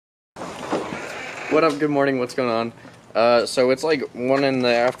What up? Good morning. What's going on? So it's like 1 in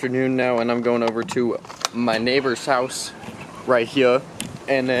the afternoon now, and I'm going over to my neighbor's house right here,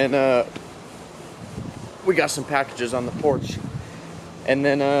 and then we got some packages on the porch, and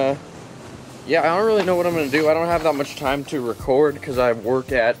then yeah, I don't really know what I'm gonna do. I don't have that much time to record because I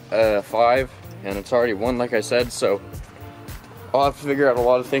work at 5, and it's already 1, like I said. So I'll have to figure out a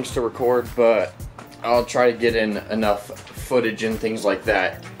lot of things to record, but I'll try to get in enough footage and things like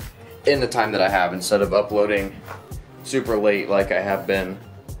that in the time that I have, instead of uploading super late like I have been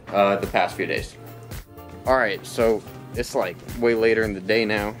the past few days. Alright, so it's like way later in the day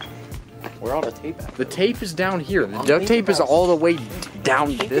now. Where all the tape at? The tape is down here. The duct tape is all the way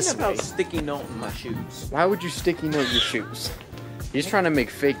down this way. I'm thinking about sticky note in my shoes. Why would you sticky note your shoes? He's trying to make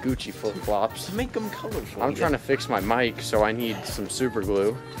fake Gucci flip-flops. To make them colorful. I'm trying to fix my mic, so I need some super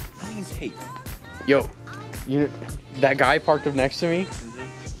glue. I need tape. Yo, that guy parked up next to me?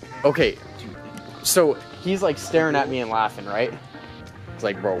 Okay, so he's like staring at me and laughing, right? It's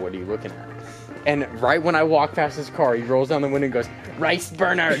like, bro, what are you looking at? And right when I walk past his car, he rolls down the window and goes, "Rice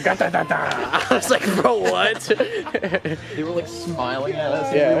burner, da-da-da-da." I was like, bro, what? They were like smiling at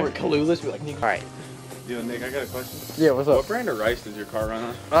us. Yeah. We were clueless. We were like, Nick. Alright. Yo, Nick, I got a question. Yeah, what's up? What brand of rice does your car run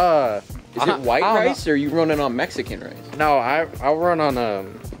on? Is it white rice or are you running on Mexican rice? No, I'll run on,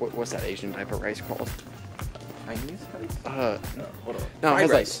 what's that Asian type of rice called? Chinese rice? No, fried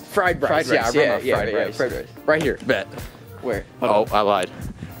it's rice. Like fried rice. Fried rice. Yeah, I run on Yeah, fried rice. fried rice. Right here, bet. Where? Oh, I lied.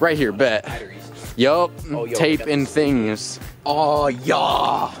 Right here, bet. Yup, Oh, yo, tape that's- and things. Oh,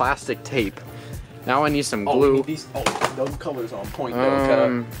 yeah. Plastic tape. Now I need some Oh, we glue. need these. Oh, those colors on point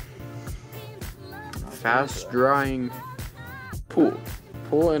though. Fast drying pool.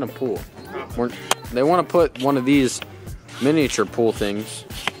 Pool in a pool. They want to put one of these miniature pool things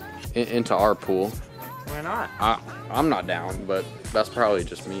into our pool. Why not? I'm not down, but that's probably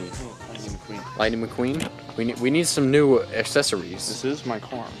just me. Oh, Lightning McQueen. Lightning McQueen. We need some new accessories. This is my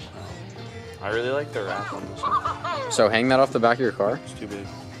car. I really like the wrap on this one. So hang that off the back of your car. It's too big.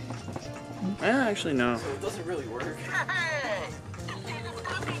 Actually, no. So it doesn't really work.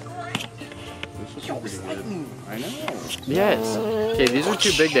 This is pretty good. I know. Yes. Okay, these are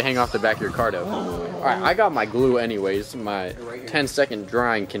too big to hang off the back of your car, though. Alright, I got my glue anyways. My 10-second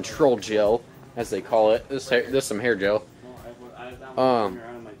drying control gel, as they call it. This is some hair gel.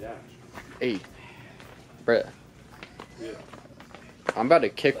 Hey, Brett. I'm about to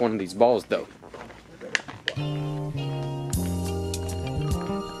kick one of these balls, though.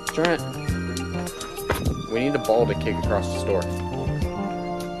 Trent, we need a ball to kick across the store.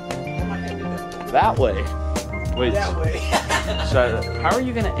 That way. Wait. That way. So, how are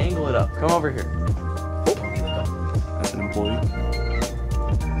you gonna angle it up? Come over here. That's an employee.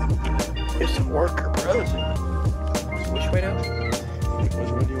 It's a worker, bro. Which way now? Which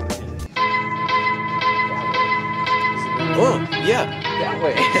way do you want to hit it? Oh, yeah. That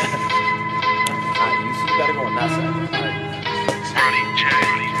way. Alright, you gotta go on that side.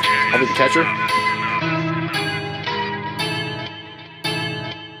 I'll be the catcher.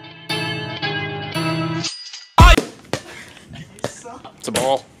 It's a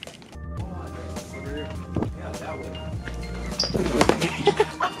ball. Yeah, that way.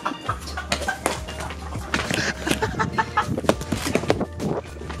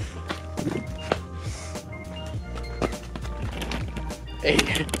 Hey,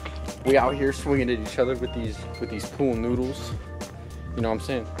 we out here swinging at each other with these pool noodles. You know what I'm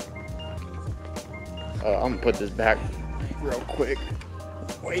saying? I'm gonna put this back real quick.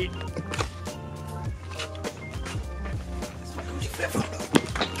 Wait.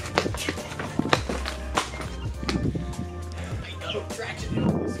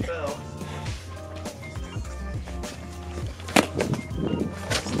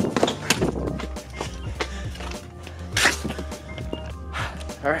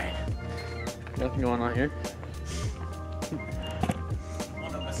 All right. Nothing going on here.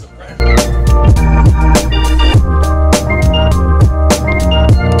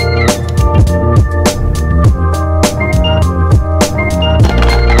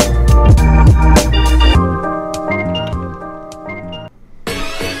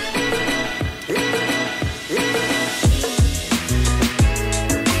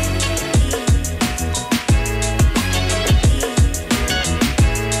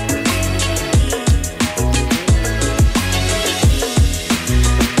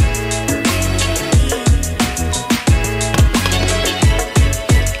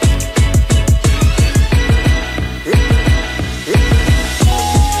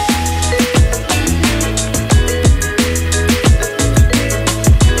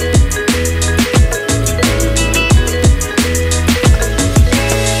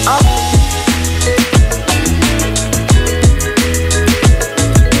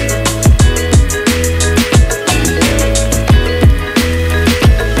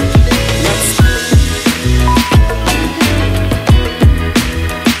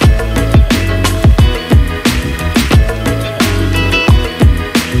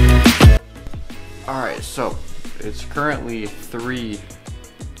 currently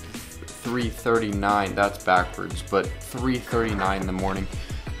 3:39. That's backwards, but 3:39 in the morning.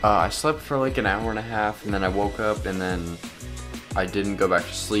 I slept for like an hour and a half, and then I woke up, and then I didn't go back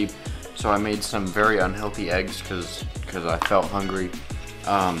to sleep. So I made some very unhealthy eggs because I felt hungry.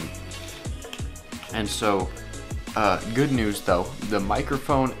 And so, good news though, the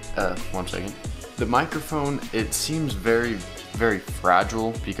microphone, one second. The microphone, it seems very, very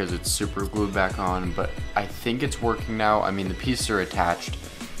fragile because it's super glued back on, but I think it's working now. I mean, the pieces are attached.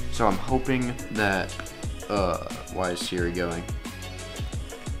 So I'm hoping that, why is Siri going?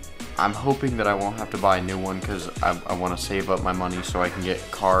 I'm hoping that I won't have to buy a new one because I want to save up my money so I can get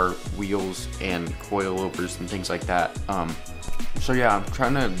car wheels and coilovers and things like that. So yeah, I'm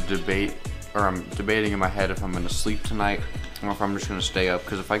trying to debate, or I'm debating in my head if I'm going to sleep tonight or if I'm just going to stay up,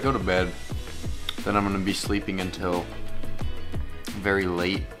 because if I go to bed, then I'm going to be sleeping until very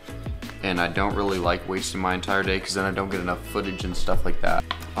late, and I don't really like wasting my entire day because then I don't get enough footage and stuff like that.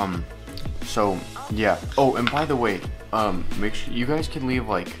 So yeah. Oh, and by the way, make sure you guys can leave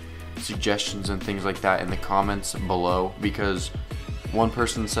like suggestions and things like that in the comments below, because one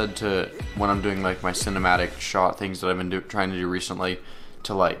person said to, when I'm doing like my cinematic shot things that I've been trying to do recently,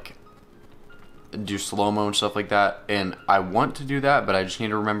 to like do slow-mo and stuff like that, and I want to do that, but I just need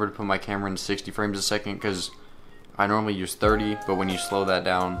to remember to put my camera in 60 frames a second because I normally use 30, but when you slow that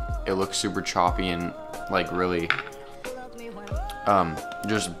down it looks super choppy and like really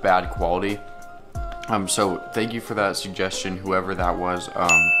just bad quality. So thank you for that suggestion, whoever that was.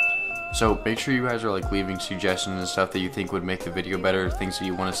 So make sure you guys are like leaving suggestions and stuff that you think would make the video better, things that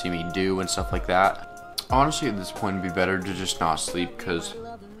you want to see me do and stuff like that. Honestly, at this point it'd be better to just not sleep because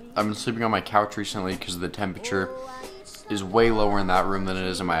I've been sleeping on my couch recently because the temperature is way lower in that room than it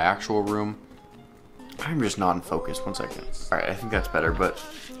is in my actual room. I'm just not in focus. One second. Alright, I think that's better, but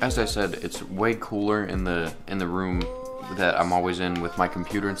as I said, it's way cooler in the room that I'm always in with my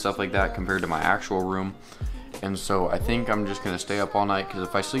computer and stuff like that compared to my actual room. And so I think I'm just going to stay up all night, because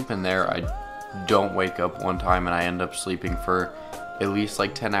if I sleep in there, I don't wake up one time and I end up sleeping for at least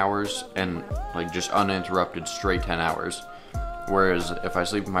like 10 hours and like just uninterrupted straight 10 hours. Whereas if I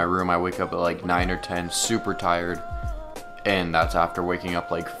sleep in my room, I wake up at like 9 or 10 super tired, and that's after waking up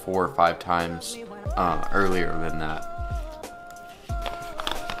like 4 or 5 times earlier than that.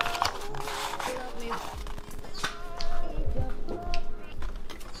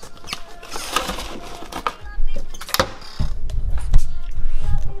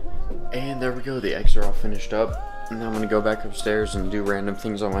 And there we go, the eggs are all finished up. And now I'm gonna go back upstairs and do random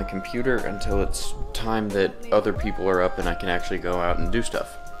things on my computer until it's time that other people are up and I can actually go out and do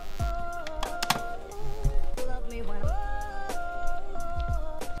stuff.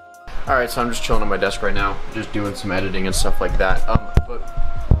 Alright, so I'm just chilling on my desk right now, just doing some editing and stuff like that. But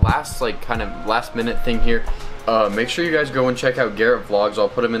last minute thing here, make sure you guys go and check out Garrett Vlogs. I'll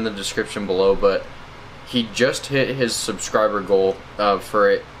put him in the description below, but he just hit his subscriber goal for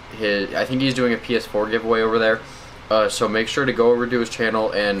it. I think he's doing a PS4 giveaway over there, so make sure to go over to his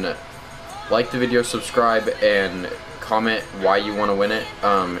channel and like the video, subscribe, and comment why you want to win it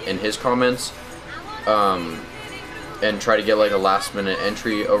in his comments, and try to get like a last minute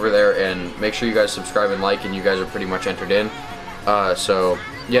entry over there, and make sure you guys subscribe and like, and you guys are pretty much entered in. So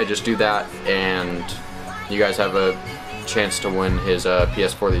yeah, just do that and you guys have a chance to win his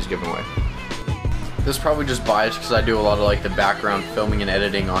PS4 that he's giving away. This is probably just biased because I do a lot of like the background filming and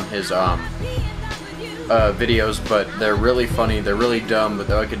editing on his videos, but they're really funny. They're really dumb, but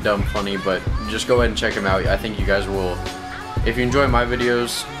they're like a dumb funny. But just go ahead and check them out. I think you guys will, if you enjoy my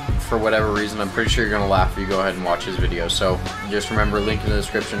videos for whatever reason, I'm pretty sure you're gonna laugh if you go ahead and watch his videos. So just remember, link in the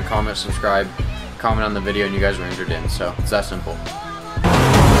description, comment, subscribe, comment on the video, and you guys are entered in. So it's that simple.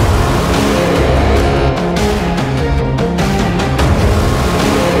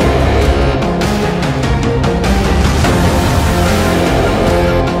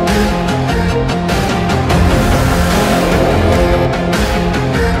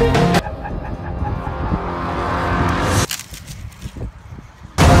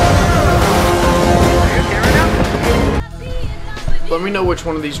 Let me know which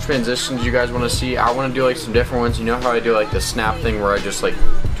one of these transitions you guys want to see. I want to do like some different ones. You know how I do like the snap thing where I just like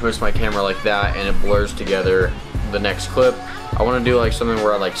twist my camera like that and it blurs together the next clip. I want to do like something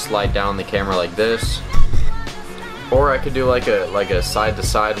where I like slide down the camera like this, or I could do like a side to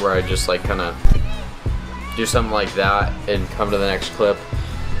side where I just like kind of do something like that and come to the next clip.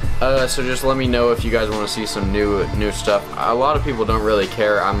 So just let me know if you guys want to see some new stuff. A lot of people don't really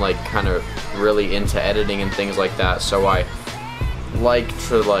care. I'm like kind of really into editing and things like that, so I like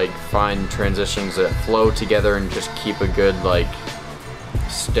to like find transitions that flow together and just keep a good like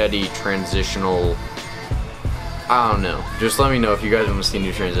steady transitional, I don't know. Just let me know if you guys want to see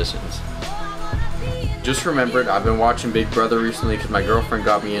new transitions. Just remembered, I've been watching Big Brother recently because my girlfriend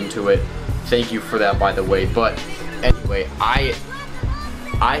got me into it. Thank you for that, by the way. But anyway, I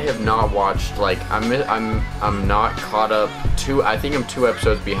have not watched, like, I'm not caught up. I think I'm 2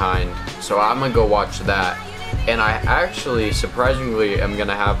 episodes behind, so I'm gonna go watch that. And I actually, surprisingly, am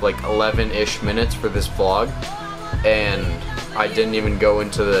gonna have like 11-ish minutes for this vlog, and I didn't even go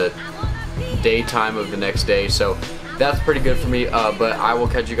into the daytime of the next day, so that's pretty good for me. But I will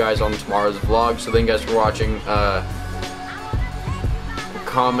catch you guys on tomorrow's vlog. So thank you guys for watching.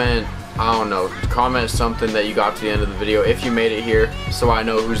 Comment, I don't know, comment something that you got to the end of the video if you made it here, so I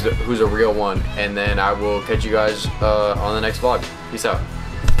know who's a real one. And then I will catch you guys on the next vlog. Peace out.